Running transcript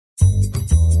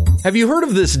Have you heard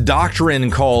of this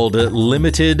doctrine called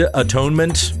limited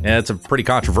atonement? It's a pretty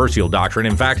controversial doctrine.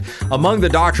 In fact, among the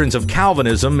doctrines of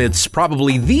Calvinism, it's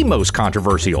probably the most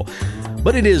controversial.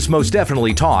 But it is most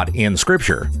definitely taught in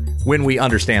Scripture when we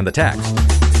understand the text.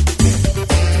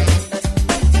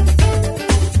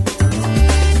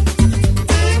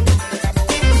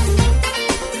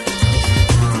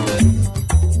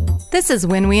 This is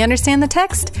When We Understand the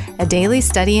Text, a daily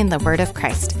study in the Word of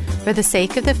Christ, for the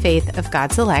sake of the faith of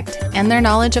God's elect and their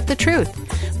knowledge of the truth,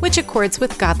 which accords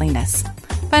with godliness.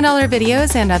 Find all our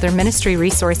videos and other ministry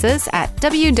resources at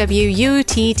www.utt.com.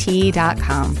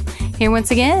 Here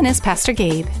once again is Pastor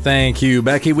Gabe. Thank you,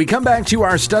 Becky. We come back to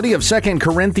our study of 2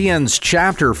 Corinthians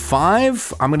chapter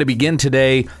 5. I'm going to begin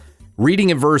today reading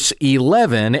in verse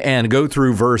 11 and go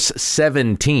through verse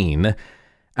 17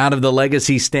 out of the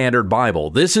Legacy Standard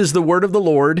Bible. This is the word of the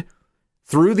Lord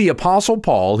through the Apostle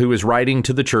Paul, who is writing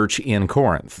to the church in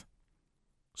Corinth.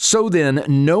 So then,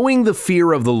 knowing the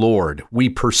fear of the Lord, we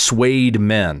persuade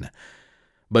men.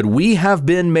 But we have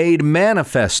been made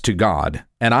manifest to God,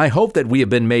 and I hope that we have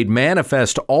been made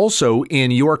manifest also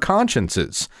in your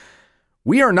consciences.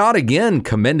 We are not again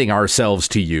commending ourselves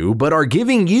to you, but are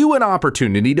giving you an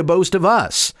opportunity to boast of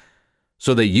us,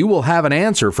 so that you will have an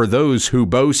answer for those who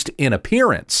boast in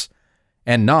appearance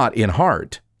and not in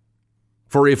heart.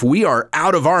 For if we are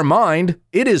out of our mind,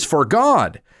 it is for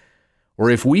God. Or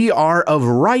if we are of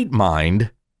right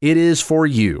mind, it is for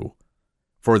you.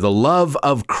 For the love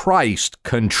of Christ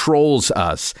controls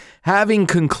us, having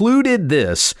concluded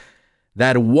this,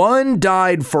 that one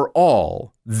died for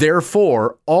all,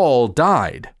 therefore all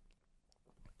died.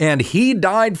 And he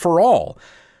died for all,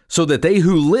 so that they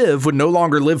who live would no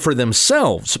longer live for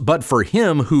themselves, but for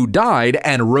him who died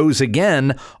and rose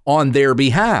again on their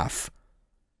behalf.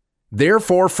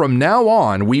 Therefore, from now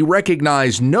on, we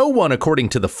recognize no one according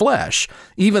to the flesh,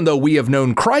 even though we have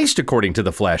known Christ according to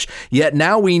the flesh, yet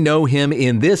now we know him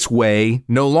in this way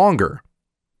no longer.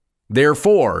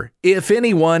 Therefore, if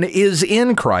anyone is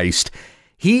in Christ,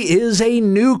 he is a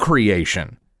new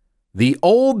creation. The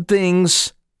old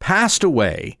things passed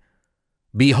away.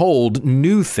 Behold,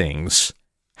 new things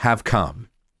have come.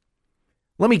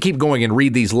 Let me keep going and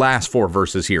read these last four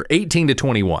verses here, 18 to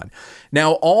 21.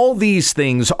 Now, all these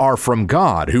things are from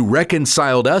God, who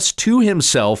reconciled us to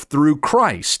himself through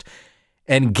Christ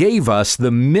and gave us the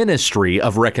ministry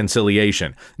of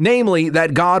reconciliation. Namely,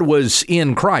 that God was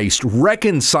in Christ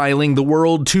reconciling the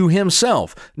world to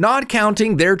himself, not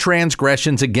counting their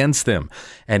transgressions against them.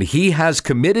 And he has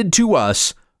committed to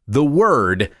us the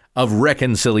word of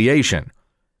reconciliation.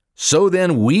 So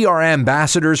then we are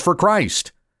ambassadors for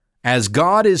Christ. As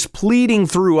God is pleading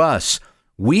through us,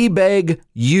 we beg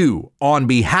you, on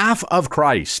behalf of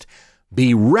Christ,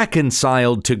 be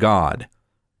reconciled to God.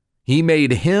 He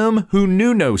made him who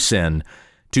knew no sin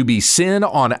to be sin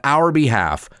on our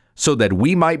behalf, so that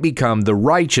we might become the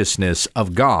righteousness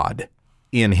of God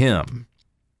in him.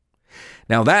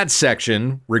 Now that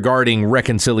section regarding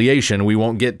reconciliation we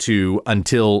won't get to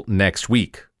until next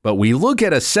week, but we look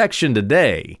at a section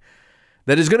today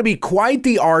that is going to be quite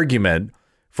the argument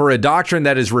for a doctrine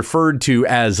that is referred to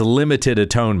as limited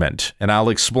atonement. And I'll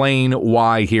explain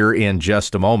why here in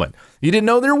just a moment. You didn't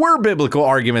know there were biblical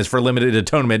arguments for limited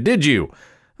atonement, did you?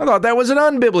 I thought that was an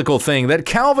unbiblical thing that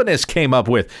Calvinists came up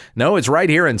with. No, it's right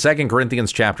here in 2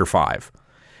 Corinthians chapter 5.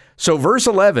 So verse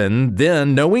 11,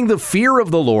 then knowing the fear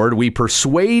of the Lord, we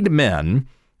persuade men,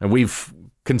 and we've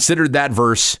considered that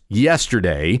verse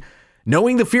yesterday,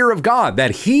 knowing the fear of God, that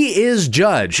he is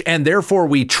judge, and therefore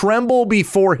we tremble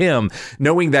before him,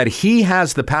 knowing that he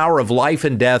has the power of life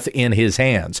and death in his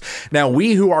hands. Now,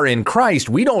 we who are in Christ,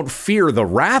 we don't fear the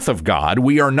wrath of God.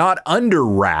 We are not under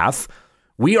wrath.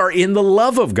 We are in the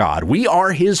love of God. We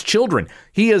are his children.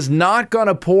 He is not going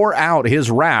to pour out his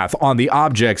wrath on the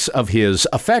objects of his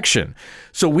affection.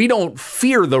 So we don't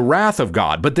fear the wrath of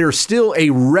God, but there's still a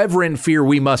reverent fear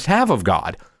we must have of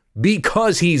God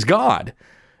because he's God.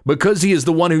 Because he is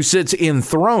the one who sits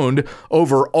enthroned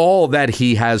over all that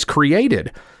he has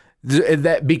created.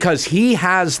 Because he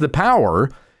has the power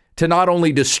to not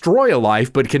only destroy a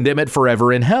life, but condemn it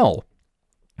forever in hell.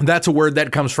 That's a word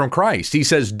that comes from Christ. He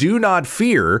says, do not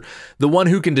fear the one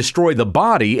who can destroy the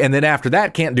body, and then after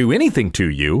that can't do anything to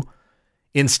you.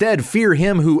 Instead, fear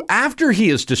him who, after he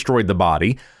has destroyed the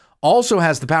body, also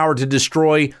has the power to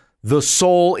destroy the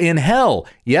soul in hell.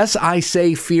 Yes, I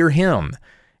say fear him.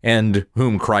 And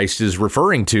whom Christ is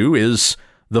referring to is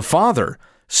the Father.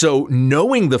 So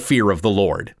knowing the fear of the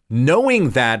Lord,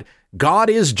 knowing that God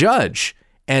is judge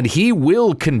and he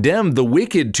will condemn the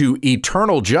wicked to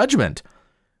eternal judgment,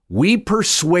 we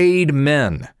persuade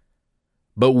men,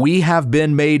 but we have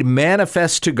been made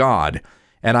manifest to God,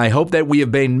 And I hope that we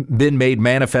have been made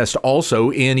manifest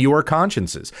also in your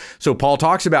consciences. So Paul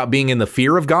talks about being in the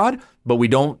fear of God, but we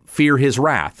don't fear his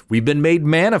wrath. We've been made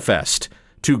manifest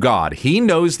to God. He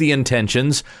knows the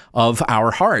intentions of our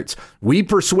hearts. We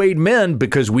persuade men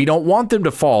because we don't want them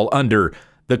to fall under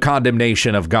the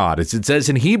condemnation of God. As it says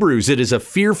in Hebrews, it is a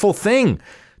fearful thing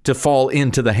to fall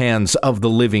into the hands of the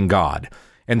living God.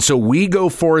 And so we go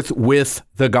forth with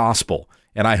the gospel.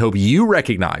 And I hope you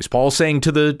recognize, Paul saying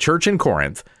to the church in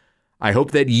Corinth, I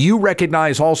hope that you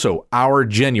recognize also our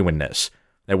genuineness,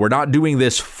 that we're not doing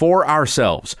this for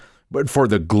ourselves, but for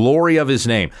the glory of his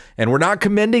name. And we're not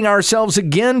commending ourselves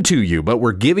again to you, but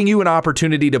we're giving you an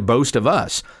opportunity to boast of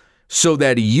us so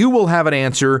that you will have an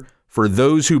answer for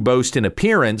those who boast in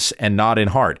appearance and not in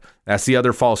heart. That's the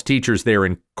other false teachers there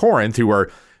in Corinth who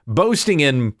are boasting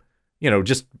in,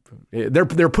 just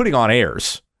they're putting on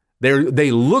airs.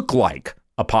 They look like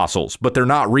apostles, but they're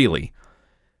not really.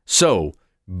 So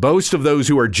boast of those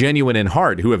who are genuine in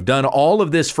heart, who have done all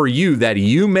of this for you, that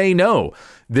you may know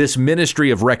this ministry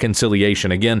of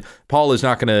reconciliation. Again, Paul is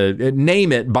not going to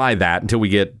name it by that until we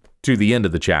get to the end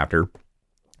of the chapter.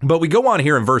 But we go on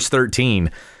here in verse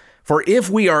 13. For if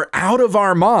we are out of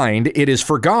our mind, it is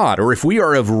for God, or if we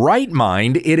are of right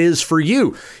mind, it is for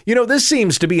you. This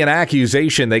seems to be an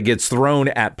accusation that gets thrown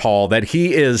at Paul, that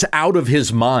he is out of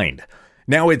his mind.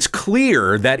 Now, it's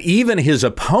clear that even his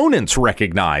opponents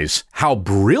recognize how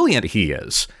brilliant he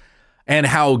is and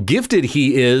how gifted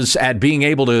he is at being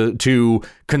able to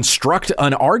construct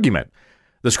an argument.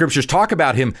 The scriptures talk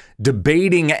about him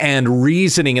debating and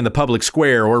reasoning in the public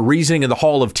square, or reasoning in the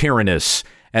hall of Tyrannus,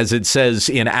 as it says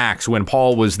in Acts when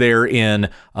Paul was there in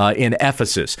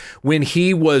Ephesus, when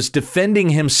he was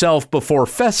defending himself before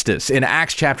Festus in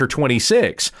Acts chapter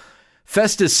 26.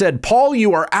 Festus said, Paul,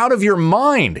 you are out of your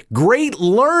mind. Great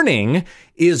learning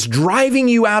is driving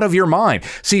you out of your mind.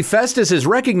 See, Festus is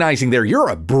recognizing there, you're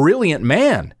a brilliant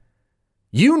man.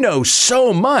 You know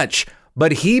so much,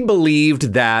 but he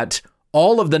believed that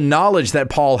all of the knowledge that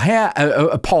Paul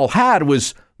had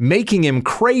was making him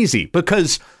crazy,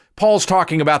 because Paul's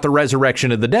talking about the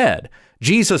resurrection of the dead,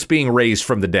 Jesus being raised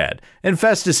from the dead. And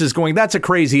Festus is going, that's a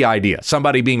crazy idea,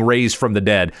 somebody being raised from the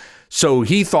dead. So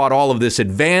he thought all of this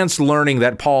advanced learning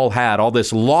that Paul had, all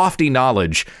this lofty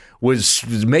knowledge, was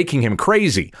making him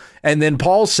crazy. And then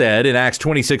Paul said in Acts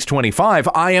 26:25,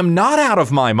 I am not out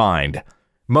of my mind,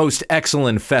 most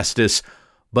excellent Festus,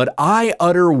 but I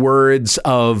utter words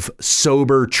of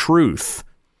sober truth.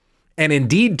 And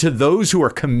indeed, to those who are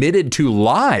committed to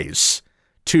lies,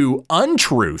 to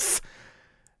untruth,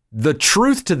 the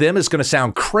truth to them is going to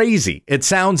sound crazy. It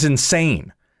sounds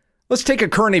insane. Let's take a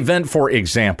current event, for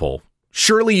example.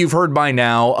 Surely you've heard by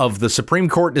now of the Supreme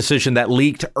Court decision that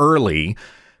leaked early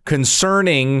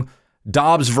concerning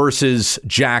Dobbs versus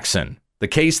Jackson, the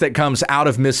case that comes out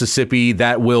of Mississippi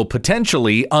that will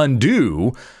potentially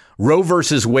undo Roe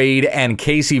versus Wade and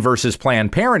Casey versus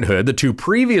Planned Parenthood, the two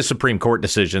previous Supreme Court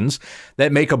decisions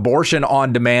that make abortion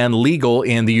on demand legal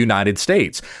in the United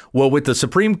States. Well, with the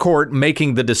Supreme Court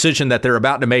making the decision that they're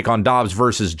about to make on Dobbs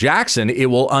versus Jackson, it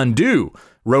will undo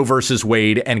Roe versus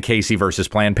Wade and Casey versus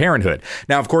Planned Parenthood.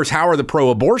 Now, of course, how are the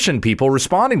pro-abortion people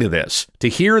responding to this? To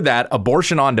hear that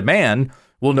abortion on demand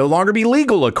will no longer be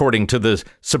legal according to the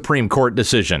Supreme Court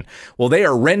decision. Well, they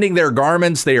are rending their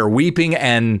garments, they are weeping,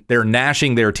 and they're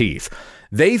gnashing their teeth.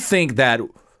 They think that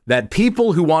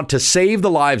people who want to save the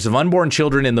lives of unborn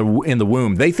children in the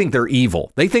womb, they think they're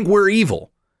evil. They think we're evil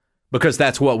because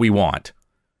that's what we want.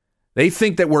 They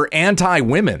think that we're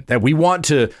anti-women, that we want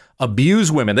to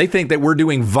abuse women. They think that we're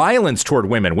doing violence toward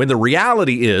women, when the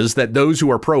reality is that those who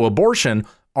are pro-abortion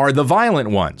are the violent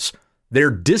ones.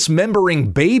 They're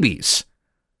dismembering babies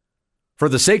for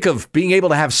the sake of being able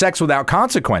to have sex without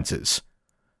consequences.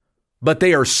 But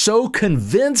they are so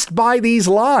convinced by these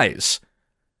lies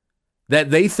that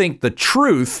they think the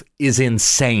truth is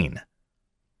insane.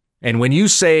 And when you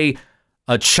say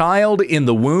a child in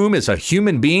the womb is a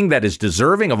human being that is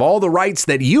deserving of all the rights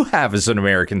that you have as an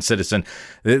American citizen,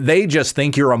 they just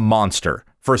think you're a monster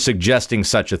for suggesting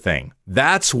such a thing.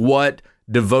 That's what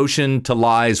devotion to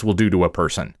lies will do to a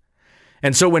person.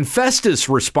 And so when Festus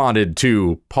responded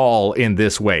to Paul in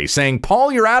this way, saying,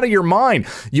 Paul, you're out of your mind.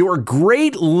 Your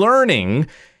great learning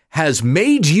has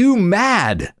made you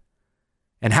mad.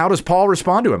 And how does Paul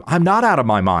respond to him? I'm not out of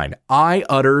my mind. I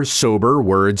utter sober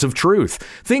words of truth.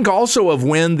 Think also of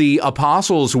when the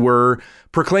apostles were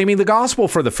proclaiming the gospel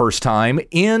for the first time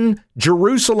in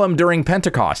Jerusalem during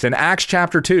Pentecost in Acts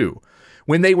chapter 2.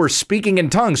 When they were speaking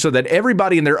in tongues so that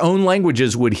everybody in their own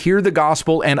languages would hear the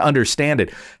gospel and understand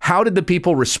it. How did the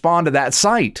people respond to that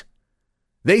sight?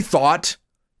 They thought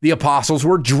the apostles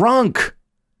were drunk.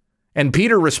 And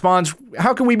Peter responds,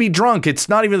 how can we be drunk? It's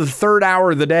not even the third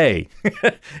hour of the day.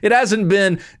 It hasn't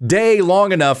been day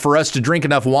long enough for us to drink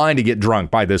enough wine to get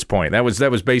drunk by this point. That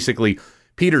was basically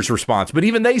Peter's response. But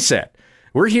even they said,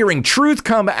 we're hearing truth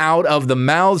come out of the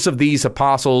mouths of these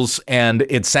apostles, and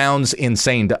it sounds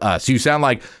insane to us. You sound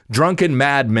like drunken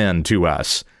madmen to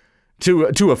us.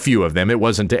 To a few of them. It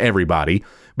wasn't to everybody.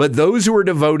 But those who are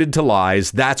devoted to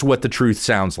lies, that's what the truth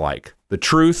sounds like. The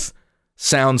truth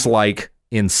sounds like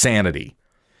insanity.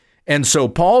 And so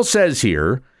Paul says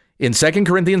here in 2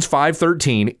 Corinthians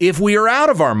 5:13, if we are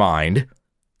out of our mind,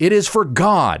 it is for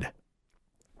God.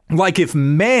 Like if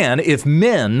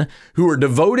men who are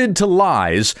devoted to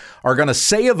lies are going to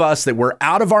say of us that we're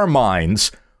out of our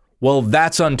minds, well,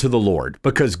 that's unto the Lord,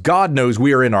 because God knows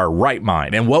we are in our right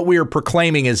mind. And what we are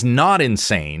proclaiming is not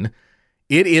insane.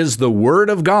 It is the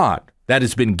word of God that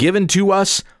has been given to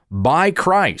us by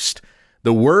Christ.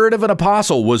 The word of an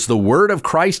apostle was the word of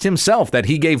Christ himself that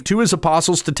he gave to his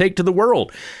apostles to take to the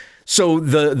world. So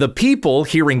the people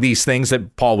hearing these things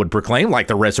that Paul would proclaim, like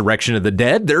the resurrection of the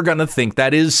dead, they're going to think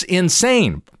that is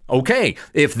insane. Okay,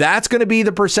 if that's going to be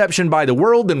the perception by the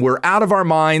world, then we're out of our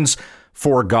minds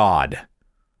for God.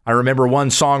 I remember one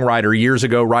songwriter years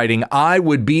ago writing, I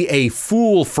would be a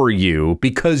fool for you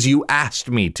because you asked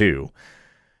me to.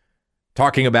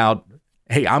 Talking about,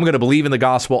 hey, I'm going to believe in the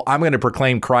gospel. I'm going to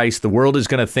proclaim Christ. The world is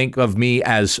going to think of me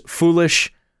as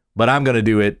foolish, but I'm going to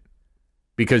do it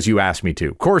because you asked me to.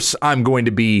 Of course, I'm going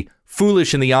to be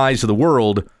foolish in the eyes of the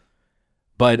world,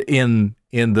 but in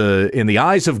the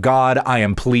eyes of God, I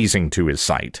am pleasing to his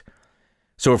sight.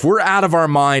 So if we're out of our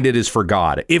mind, it is for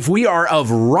God. If we are of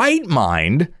right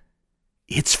mind,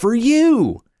 it's for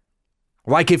you.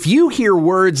 Like if you hear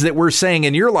words that we're saying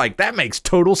and you're like, that makes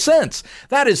total sense.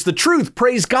 That is the truth.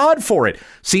 Praise God for it.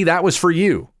 See, that was for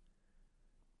you.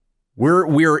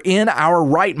 We're in our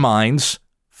right minds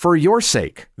for your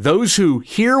sake. Those who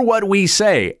hear what we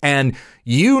say and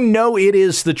you know it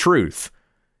is the truth.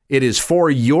 It is for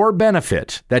your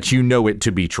benefit that you know it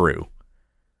to be true.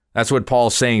 That's what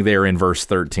Paul's saying there in verse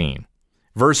 13.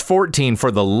 Verse 14,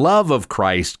 for the love of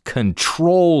Christ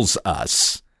controls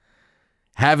us,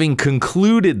 having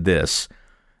concluded this,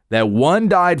 that one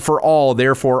died for all,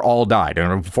 therefore all died.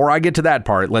 And before I get to that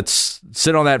part, let's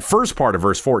sit on that first part of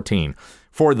verse 14.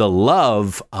 For the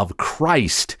love of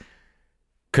Christ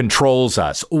controls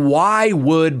us. Why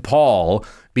would Paul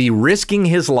be risking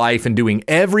his life and doing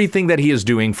everything that he is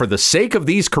doing for the sake of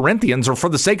these Corinthians or for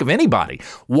the sake of anybody?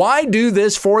 Why do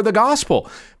this for the gospel?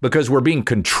 Because we're being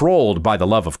controlled by the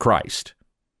love of Christ.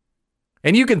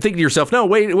 And you can think to yourself, no,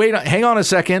 wait, hang on a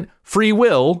second. Free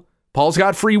will. Paul's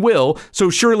got free will. So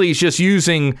surely he's just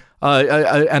using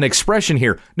an expression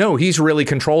here. No, he's really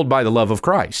controlled by the love of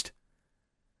Christ.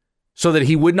 So that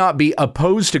he would not be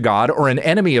opposed to God or an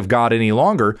enemy of God any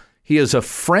longer. He is a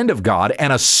friend of God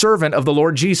and a servant of the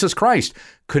Lord Jesus Christ,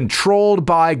 controlled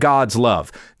by God's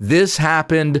love. This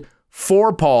happened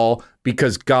for Paul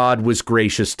because God was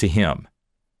gracious to him.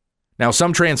 Now,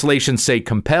 some translations say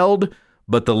compelled,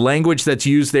 but the language that's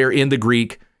used there in the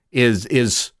Greek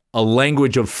is a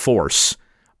language of force.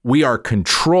 We are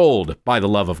controlled by the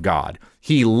love of God.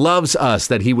 He loves us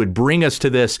that he would bring us to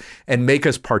this and make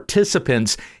us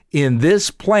participants in this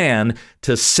plan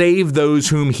to save those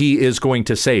whom he is going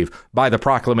to save by the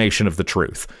proclamation of the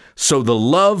truth. So the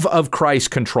love of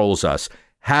Christ controls us.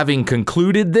 Having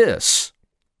concluded this,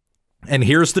 and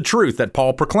here's the truth that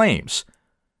Paul proclaims,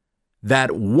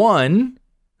 that one,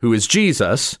 who is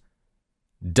Jesus,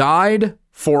 died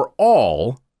for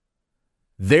all,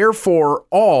 therefore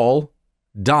all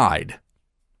died.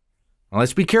 Now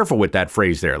let's be careful with that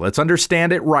phrase there. Let's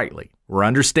understand it rightly. We're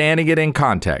understanding it in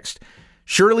context.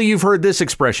 Surely you've heard this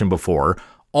expression before.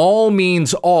 All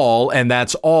means all, and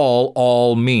that's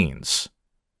all means.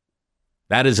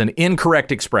 That is an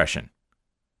incorrect expression.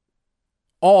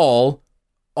 All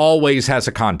always has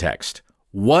a context.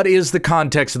 What is the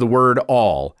context of the word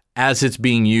all as it's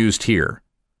being used here?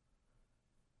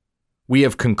 We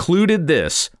have concluded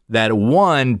this, that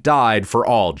one died for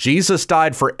all. Jesus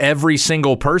died for every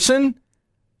single person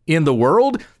in the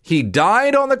world. He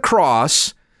died on the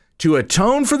cross to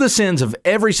atone for the sins of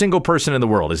every single person in the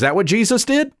world. Is that what Jesus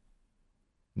did?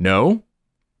 No.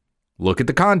 Look at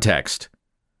the context.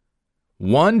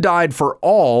 One died for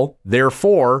all,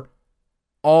 therefore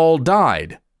all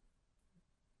died.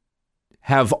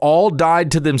 Have all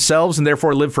died to themselves and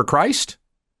therefore live for Christ?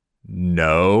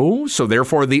 No. So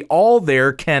therefore the all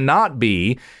there cannot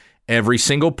be every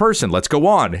single person. Let's go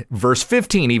on. Verse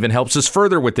 15 even helps us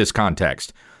further with this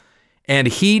context. And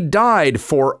he died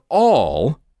for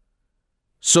all,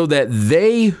 so that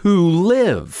they who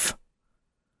live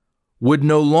would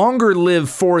no longer live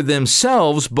for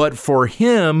themselves, but for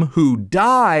him who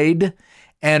died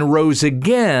and rose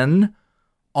again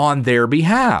on their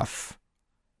behalf.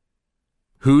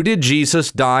 Who did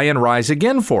Jesus die and rise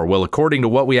again for? Well, according to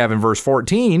what we have in verse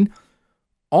 14,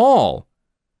 all.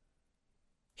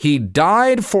 He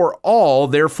died for all,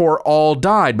 therefore all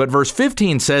died. But verse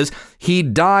 15 says he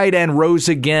died and rose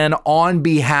again on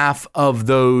behalf of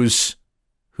those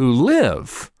who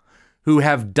live, who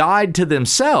have died to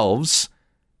themselves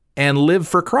and live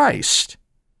for Christ.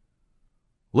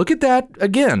 Look at that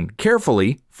again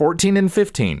carefully, 14 and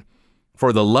 15.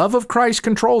 For the love of Christ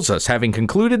controls us, having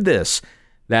concluded this,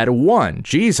 that one,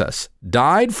 Jesus,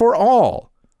 died for all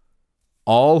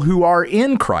who are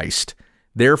in Christ.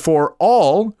 Therefore,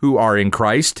 all who are in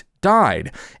Christ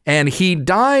died. And he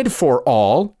died for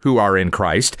all who are in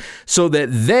Christ, so that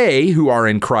they who are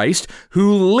in Christ,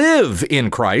 who live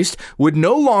in Christ, would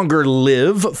no longer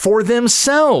live for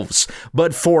themselves,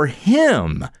 but for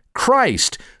him,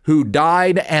 Christ, who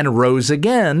died and rose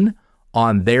again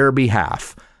on their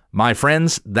behalf. My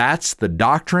friends, that's the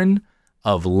doctrine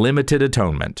of limited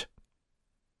atonement.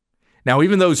 Now,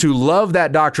 even those who love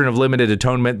that doctrine of limited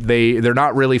atonement, they're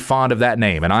not really fond of that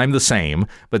name, and I'm the same,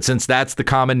 but since that's the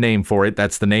common name for it,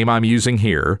 that's the name I'm using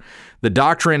here. The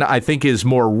doctrine, I think, is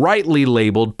more rightly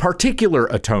labeled particular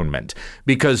atonement,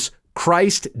 because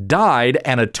Christ died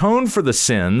and atoned for the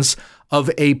sins of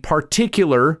a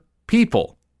particular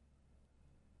people.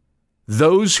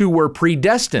 Those who were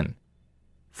predestined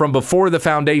from before the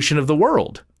foundation of the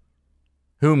world,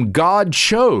 whom God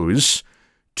chose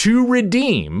to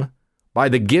redeem by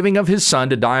the giving of his son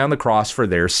to die on the cross for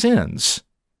their sins.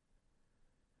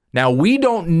 Now, we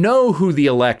don't know who the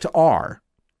elect are.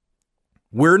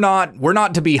 We're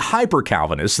not to be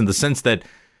hyper-Calvinists in the sense that,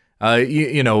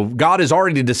 God has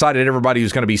already decided everybody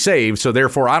who's going to be saved, so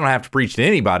therefore I don't have to preach to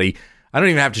anybody. I don't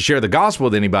even have to share the gospel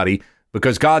with anybody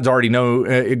because God already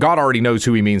knows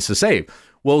who he means to save.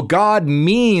 Well, God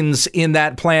means in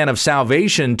that plan of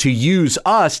salvation to use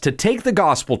us to take the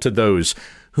gospel to those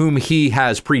whom he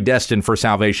has predestined for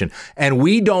salvation. And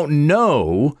we don't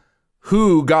know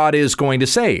who God is going to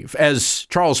save. As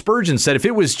Charles Spurgeon said, if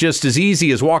it was just as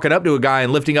easy as walking up to a guy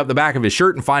and lifting up the back of his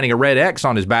shirt and finding a red X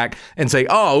on his back and say,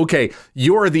 oh, okay,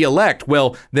 you're the elect,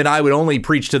 well, then I would only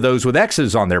preach to those with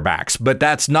X's on their backs. But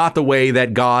that's not the way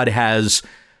that God has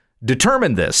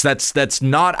determined this. That's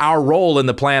not our role in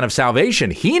the plan of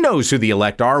salvation. He knows who the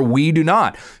elect are. We do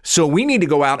not. So we need to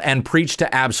go out and preach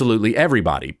to absolutely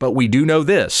everybody. But we do know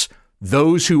this.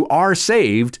 Those who are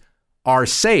saved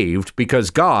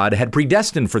because God had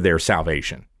predestined for their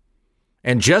salvation.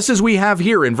 And just as we have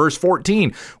here in verse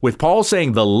 14, with Paul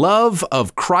saying the love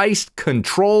of Christ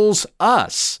controls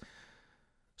us,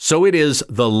 so it is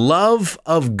the love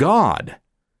of God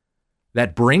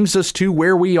that brings us to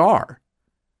where we are.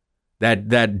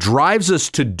 That drives us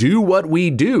to do what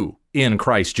we do in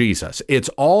Christ Jesus. It's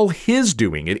all his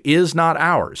doing. It is not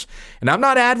ours. And I'm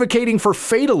not advocating for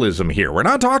fatalism here. We're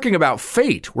not talking about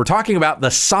fate. We're talking about the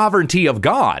sovereignty of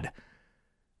God.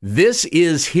 This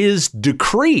is his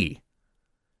decree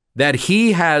that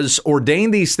he has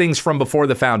ordained these things from before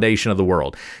the foundation of the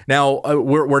world. Now,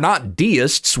 we're not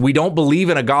deists. We don't believe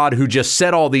in a God who just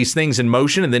set all these things in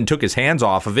motion and then took his hands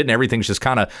off of it and everything's just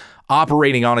kind of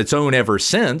operating on its own ever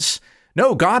since.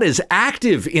 No, God is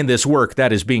active in this work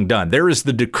that is being done. There is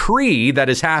the decree that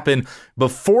has happened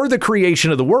before the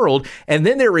creation of the world, and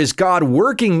then there is God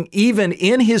working even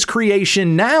in his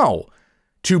creation now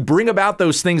to bring about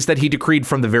those things that he decreed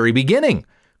from the very beginning.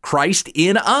 Christ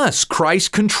in us.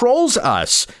 Christ controls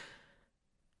us.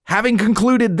 Having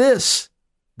concluded this,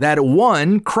 that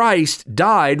one, Christ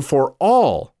died for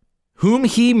all, whom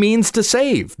he means to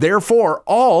save. Therefore,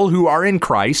 all who are in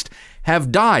Christ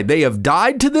have died. They have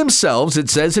died to themselves, it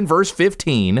says in verse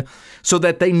 15, so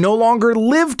that they no longer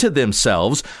live to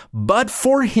themselves, but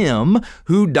for him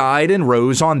who died and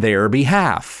rose on their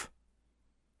behalf.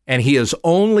 And he has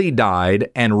only died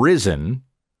and risen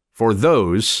for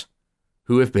those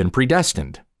who have been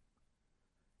predestined.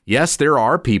 Yes, there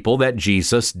are people that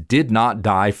Jesus did not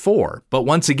die for, but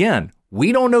once again,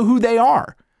 we don't know who they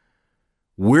are.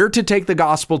 We're to take the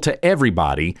gospel to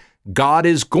everybody. God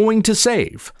is going to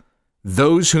save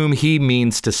those whom he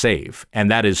means to save.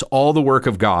 And that is all the work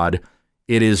of God.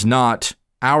 It is not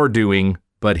our doing,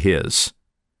 but his.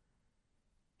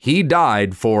 He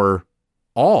died for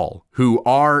all who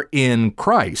are in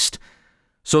Christ,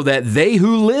 so that they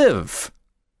who live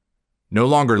no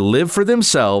longer live for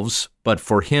themselves, but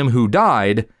for him who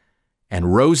died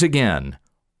and rose again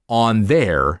on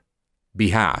their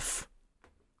behalf.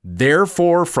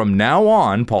 Therefore, from now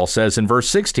on, Paul says in verse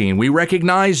 16, we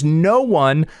recognize no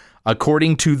one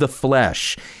according to the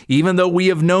flesh, even though we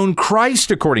have known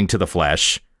Christ according to the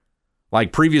flesh,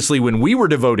 like previously when we were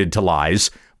devoted to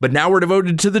lies, but now we're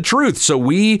devoted to the truth. So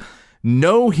we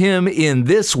know him in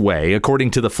this way,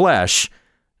 according to the flesh,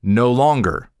 no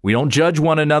longer. We don't judge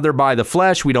one another by the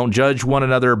flesh. We don't judge one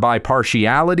another by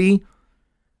partiality.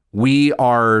 We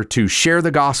are to share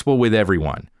the gospel with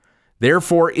everyone.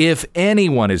 Therefore, if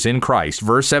anyone is in Christ,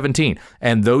 verse 17,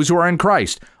 and those who are in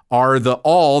Christ are the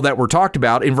all that were talked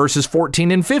about in verses 14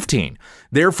 and 15.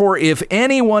 Therefore, if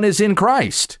anyone is in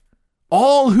Christ,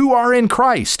 all who are in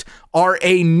Christ are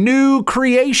a new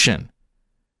creation.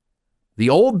 The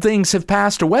old things have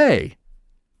passed away.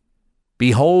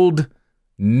 Behold,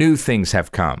 new things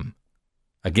have come.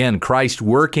 Again, Christ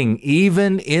working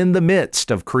even in the midst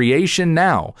of creation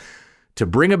now to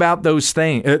bring about those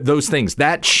things,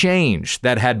 that change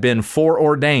that had been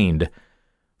foreordained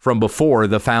from before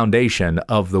the foundation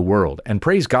of the world. And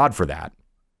praise God for that.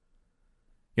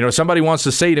 You know, somebody wants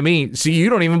to say to me, see, you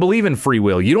don't even believe in free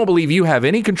will. You don't believe you have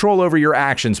any control over your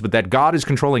actions, but that God is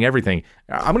controlling everything.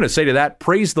 I'm going to say to that,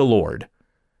 praise the Lord.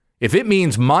 If it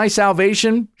means my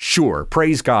salvation, sure,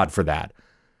 praise God for that.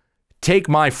 Take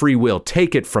my free will,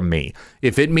 take it from me.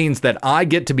 If it means that I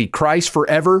get to be Christ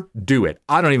forever, do it.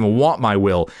 I don't even want my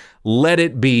will. Let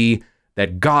it be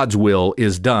that God's will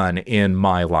is done in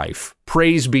my life.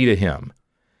 Praise be to him.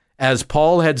 As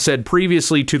Paul had said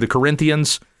previously to the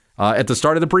Corinthians at the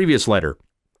start of the previous letter,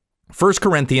 1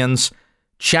 Corinthians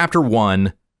chapter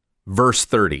 1, verse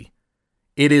 30.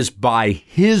 It is by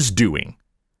his doing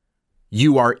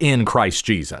you are in Christ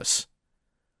Jesus,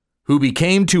 who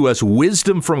became to us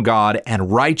wisdom from God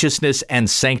and righteousness and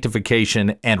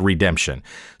sanctification and redemption,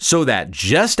 so that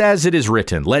just as it is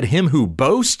written, let him who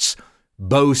boasts,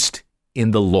 boast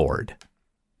in the Lord.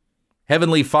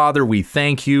 Heavenly Father, we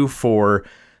thank you for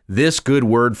this good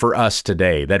word for us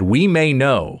today, that we may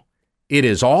know it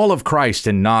is all of Christ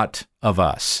and not of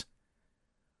us.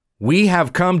 We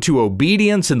have come to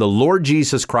obedience in the Lord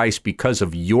Jesus Christ because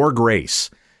of your grace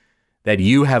that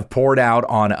you have poured out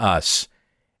on us,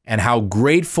 and how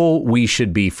grateful we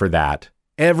should be for that.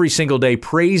 Every single day,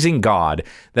 praising God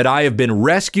that I have been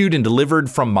rescued and delivered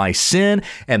from my sin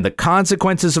and the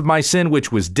consequences of my sin,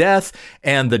 which was death,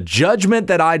 and the judgment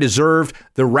that I deserved,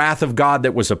 the wrath of God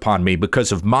that was upon me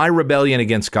because of my rebellion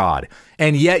against God.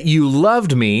 And yet you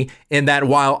loved me in that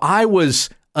while I was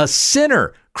a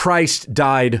sinner, Christ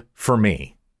died for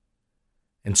me.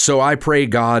 And so I pray,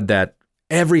 God, that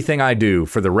everything I do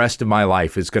for the rest of my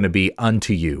life is going to be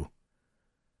unto you.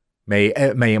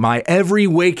 May my every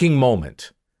waking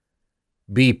moment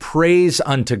be praise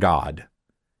unto God.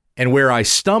 And where I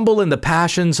stumble in the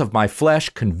passions of my flesh,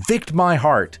 convict my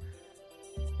heart,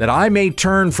 that I may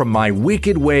turn from my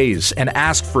wicked ways and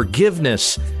ask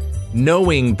forgiveness,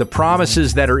 knowing the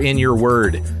promises that are in your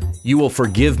word. You will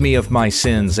forgive me of my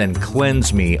sins and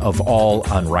cleanse me of all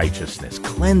unrighteousness.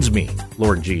 Cleanse me,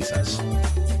 Lord Jesus,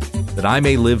 that I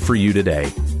may live for you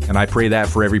today. And I pray that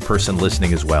for every person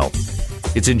listening as well.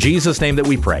 It's in Jesus' name that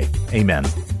we pray. Amen.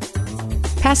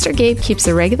 Pastor Gabe keeps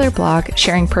a regular blog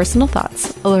sharing personal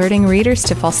thoughts, alerting readers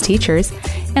to false teachers,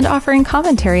 and offering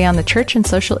commentary on the church and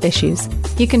social issues.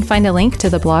 You can find a link to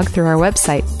the blog through our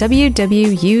website, www.utt.com.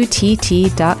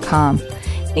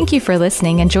 Thank you for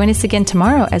listening, and join us again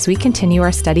tomorrow as we continue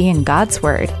our study in God's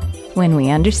Word, when we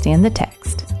understand the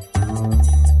text.